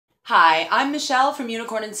Hi, I'm Michelle from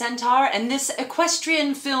Unicorn and Centaur, and this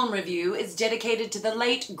Equestrian Film review is dedicated to the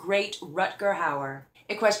late, great Rutger Hauer.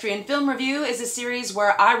 Equestrian Film Review is a series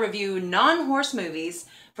where I review non-horse movies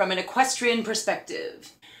from an equestrian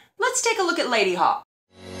perspective. Let's take a look at Ladyhawke.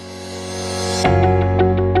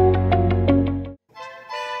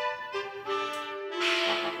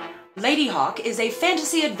 Ladyhawke is a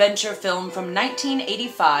fantasy adventure film from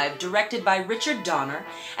 1985 directed by Richard Donner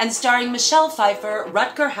and starring Michelle Pfeiffer,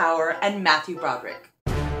 Rutger Hauer, and Matthew Broderick.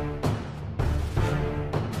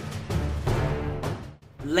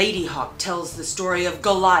 Ladyhawke tells the story of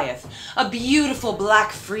Goliath, a beautiful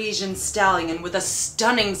black Frisian stallion with a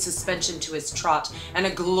stunning suspension to his trot and a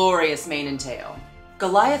glorious mane and tail.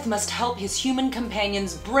 Goliath must help his human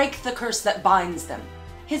companions break the curse that binds them.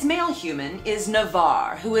 His male human is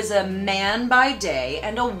Navarre, who is a man by day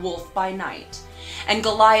and a wolf by night. And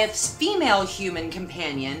Goliath's female human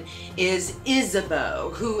companion is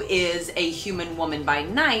Isabeau, who is a human woman by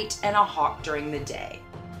night and a hawk during the day.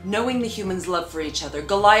 Knowing the humans' love for each other,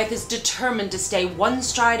 Goliath is determined to stay one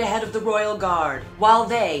stride ahead of the royal guard, while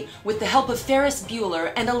they, with the help of Ferris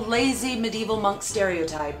Bueller and a lazy medieval monk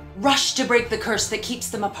stereotype, rush to break the curse that keeps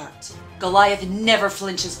them apart. Goliath never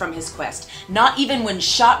flinches from his quest, not even when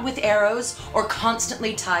shot with arrows or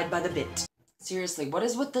constantly tied by the bit. Seriously, what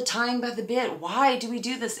is with the tying by the bit? Why do we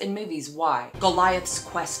do this in movies? Why? Goliath's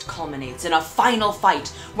quest culminates in a final fight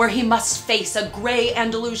where he must face a grey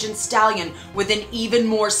Andalusian stallion with an even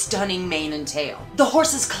more stunning mane and tail. The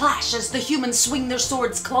horses clash as the humans swing their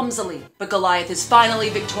swords clumsily, but Goliath is finally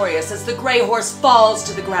victorious as the grey horse falls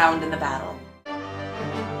to the ground in the battle.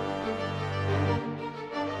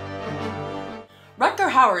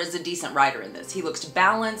 Rutger Hauer is a decent rider in this. He looks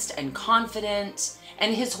balanced and confident,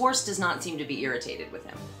 and his horse does not seem to be irritated with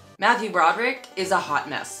him. Matthew Broderick is a hot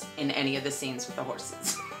mess in any of the scenes with the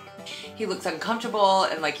horses. He looks uncomfortable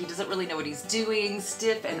and like he doesn't really know what he's doing,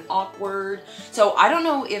 stiff and awkward. So I don't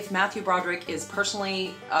know if Matthew Broderick is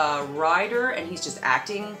personally a rider and he's just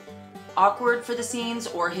acting awkward for the scenes,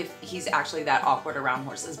 or if he's actually that awkward around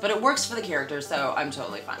horses, but it works for the character, so I'm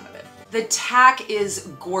totally fine with it. The tack is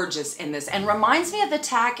gorgeous in this and reminds me of the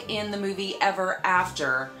tack in the movie Ever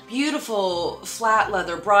After. Beautiful flat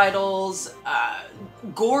leather bridles,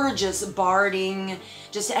 gorgeous barding,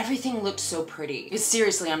 just everything looked so pretty.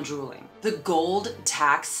 Seriously, I'm drooling. The gold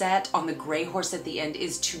tack set on the gray horse at the end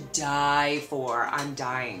is to die for. I'm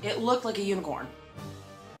dying. It looked like a unicorn.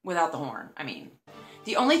 Without the horn, I mean.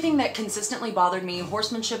 The only thing that consistently bothered me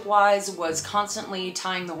horsemanship-wise was constantly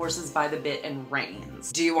tying the horses by the bit and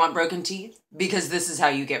reins. Do you want broken teeth? Because this is how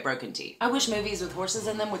you get broken teeth. I wish movies with horses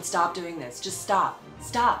in them would stop doing this. Just stop.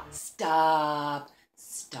 Stop. Stop.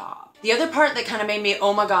 Stop. The other part that kind of made me,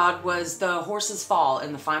 oh my god, was the horse's fall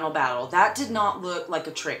in the final battle. That did not look like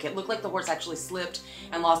a trick. It looked like the horse actually slipped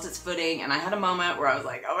and lost its footing, and I had a moment where I was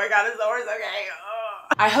like, oh my god, is the horse okay?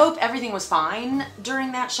 I hope everything was fine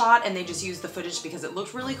during that shot and they just used the footage because it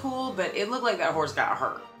looked really cool, but it looked like that horse got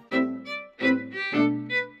hurt.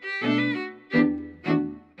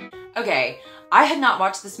 Okay, I had not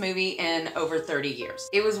watched this movie in over 30 years.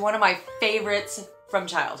 It was one of my favorites from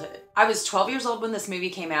childhood. I was 12 years old when this movie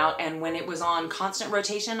came out, and when it was on constant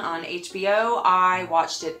rotation on HBO, I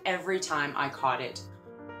watched it every time I caught it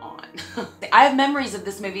on. I have memories of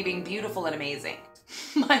this movie being beautiful and amazing.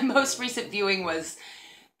 My most recent viewing was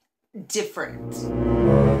different.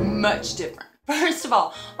 Much different. First of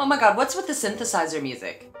all, oh my god, what's with the synthesizer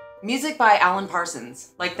music? Music by Alan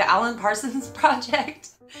Parsons. Like the Alan Parsons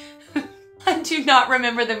Project? I do not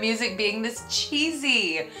remember the music being this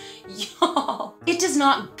cheesy. Y'all. It does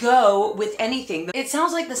not go with anything. It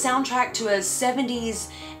sounds like the soundtrack to a 70s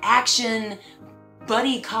action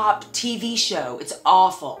buddy cop TV show. It's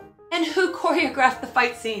awful. And who choreographed the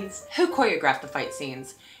fight scenes? Who choreographed the fight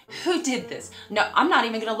scenes? Who did this? No, I'm not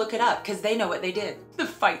even gonna look it up because they know what they did. The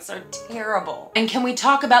fights are terrible. And can we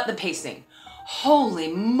talk about the pacing? Holy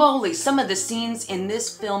moly, some of the scenes in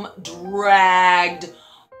this film dragged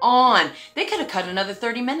on. They could have cut another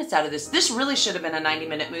 30 minutes out of this. This really should have been a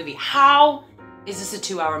 90-minute movie. How is this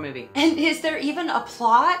a 2-hour movie? And is there even a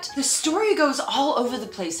plot? The story goes all over the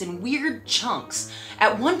place in weird chunks.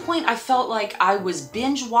 At one point, I felt like I was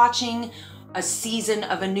binge watching a season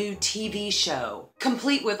of a new TV show,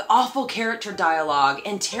 complete with awful character dialogue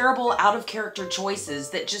and terrible out-of-character choices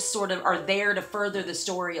that just sort of are there to further the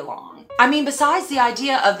story along. I mean, besides the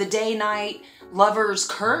idea of the day-night lover's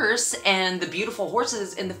curse and the beautiful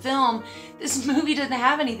horses in the film, this movie doesn't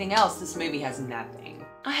have anything else. This movie has nothing.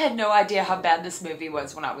 I had no idea how bad this movie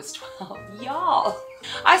was when I was 12. Y'all,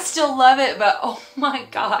 I still love it, but oh my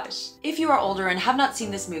gosh. If you are older and have not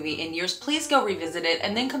seen this movie in years, please go revisit it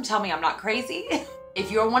and then come tell me I'm not crazy. If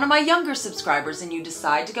you're one of my younger subscribers and you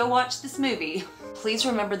decide to go watch this movie, please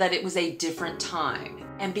remember that it was a different time,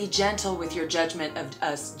 and be gentle with your judgment of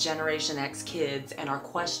us Generation X kids and our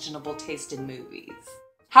questionable taste in movies.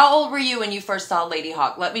 How old were you when you first saw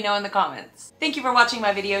Ladyhawke? Let me know in the comments. Thank you for watching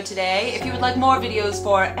my video today. If you would like more videos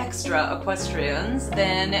for extra equestrians,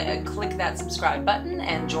 then click that subscribe button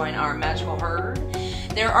and join our magical herd.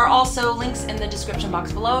 There are also links in the description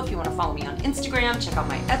box below if you want to follow me on Instagram, check out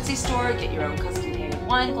my Etsy store, get your own custom painted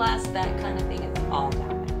wine glass, that kind of thing. It's all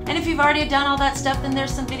down there. And if you've already done all that stuff, then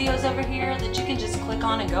there's some videos over here that you can just click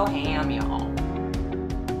on and go ham, y'all.